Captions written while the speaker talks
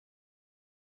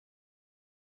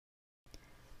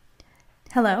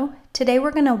Hello, today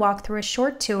we're going to walk through a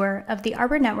short tour of the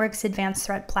Arbor Network's advanced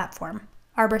threat platform,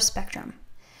 Arbor Spectrum.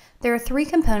 There are three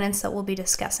components that we'll be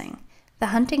discussing: the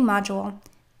hunting module,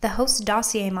 the host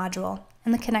Dossier module,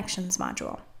 and the connections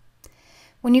module.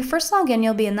 When you first log in,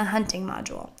 you'll be in the hunting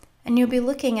module, and you'll be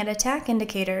looking at attack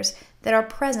indicators that are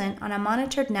present on a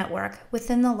monitored network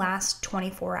within the last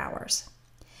 24 hours.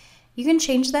 You can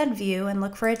change that view and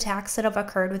look for attacks that have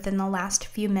occurred within the last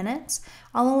few minutes,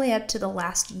 all the way up to the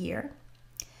last year.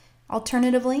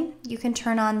 Alternatively, you can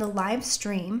turn on the live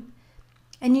stream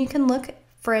and you can look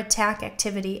for attack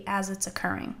activity as it's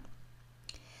occurring.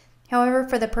 However,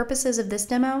 for the purposes of this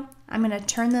demo, I'm going to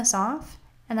turn this off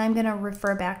and I'm going to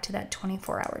refer back to that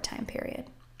 24-hour time period.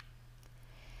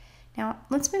 Now,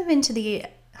 let's move into the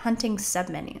hunting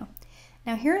submenu.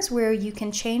 Now, here's where you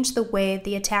can change the way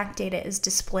the attack data is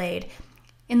displayed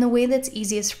in the way that's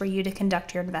easiest for you to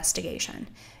conduct your investigation.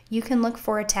 You can look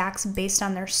for attacks based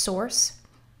on their source,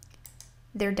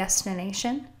 their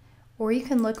destination, or you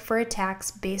can look for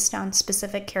attacks based on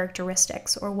specific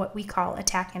characteristics, or what we call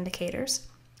attack indicators.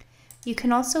 You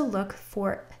can also look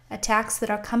for attacks that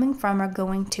are coming from or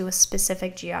going to a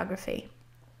specific geography.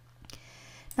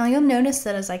 Now you'll notice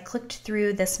that as I clicked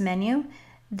through this menu,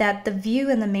 that the view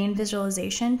in the main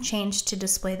visualization changed to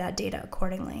display that data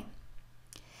accordingly.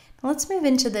 Now let's move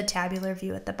into the tabular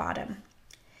view at the bottom.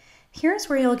 Here's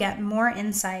where you'll get more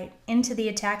insight into the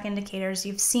attack indicators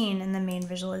you've seen in the main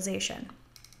visualization.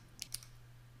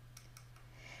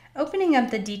 Opening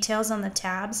up the details on the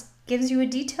tabs gives you a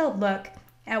detailed look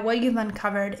at what you've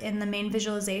uncovered in the main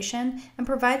visualization and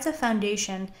provides a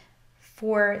foundation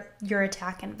for your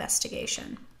attack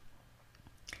investigation.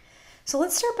 So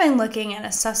let's start by looking at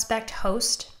a suspect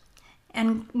host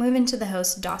and move into the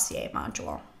host Dossier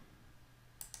module.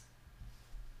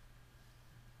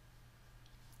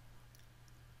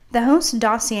 The host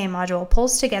Dossier module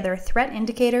pulls together threat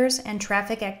indicators and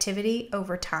traffic activity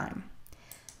over time.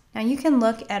 Now you can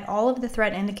look at all of the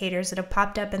threat indicators that have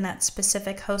popped up in that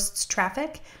specific host's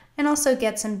traffic and also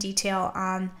get some detail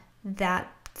on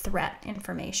that threat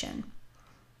information.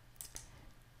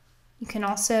 You can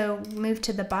also move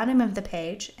to the bottom of the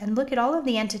page and look at all of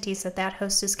the entities that that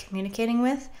host is communicating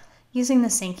with using the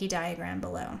Sankey diagram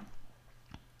below.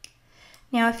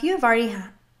 Now, if you have already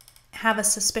have a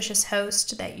suspicious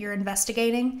host that you're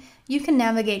investigating, you can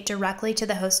navigate directly to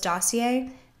the host Dossier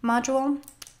module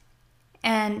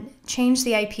and change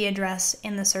the IP address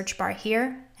in the search bar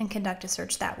here and conduct a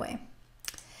search that way.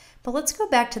 But let's go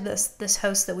back to this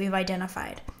host that we've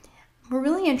identified. We're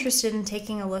really interested in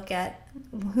taking a look at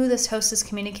who this host is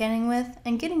communicating with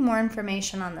and getting more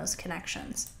information on those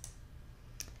connections.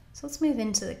 So let's move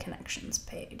into the connections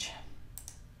page.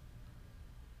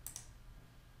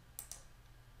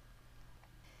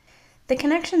 The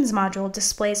connections module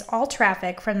displays all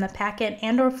traffic from the packet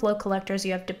and/or flow collectors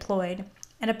you have deployed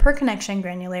at a per connection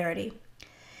granularity.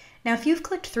 Now, if you've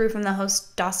clicked through from the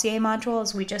host Dossier module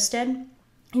as we just did,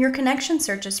 your connection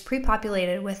search is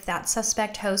pre-populated with that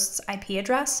suspect host's IP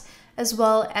address, as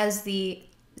well as the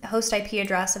host IP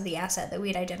address of the asset that we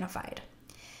had identified.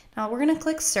 Now we're going to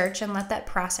click search and let that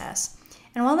process.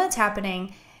 And while that's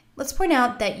happening, let's point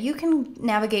out that you can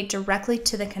navigate directly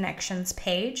to the connections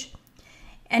page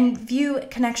and view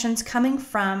connections coming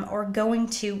from or going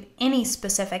to any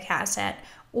specific asset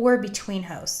or between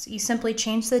hosts. You simply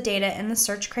change the data in the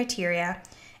search criteria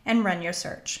and run your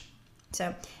search. So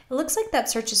it looks like that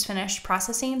search is finished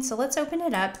processing, so let's open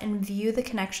it up and view the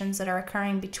connections that are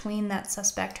occurring between that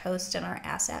suspect host and our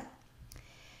asset.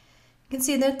 You can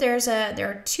see that there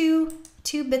are two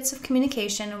bits of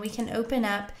communication, and we can open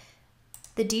up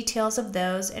the details of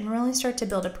those and really start to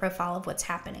build a profile of what's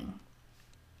happening.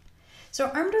 So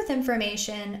armed with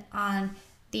information on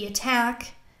the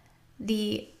attack,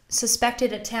 the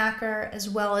suspected attacker, as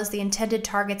well as the intended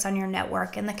targets on your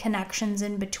network and the connections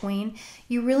in between,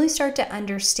 you really start to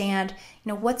understand,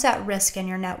 what's at risk in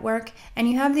your network, and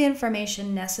you have the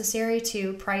information necessary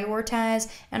to prioritize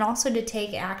and also to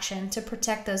take action to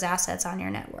protect those assets on your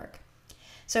network.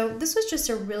 So this was just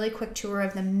a really quick tour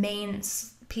of the main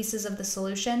pieces of the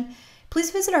solution. Please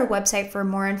visit our website for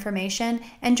more information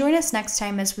and join us next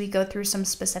time as we go through some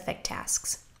specific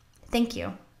tasks. Thank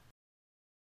you.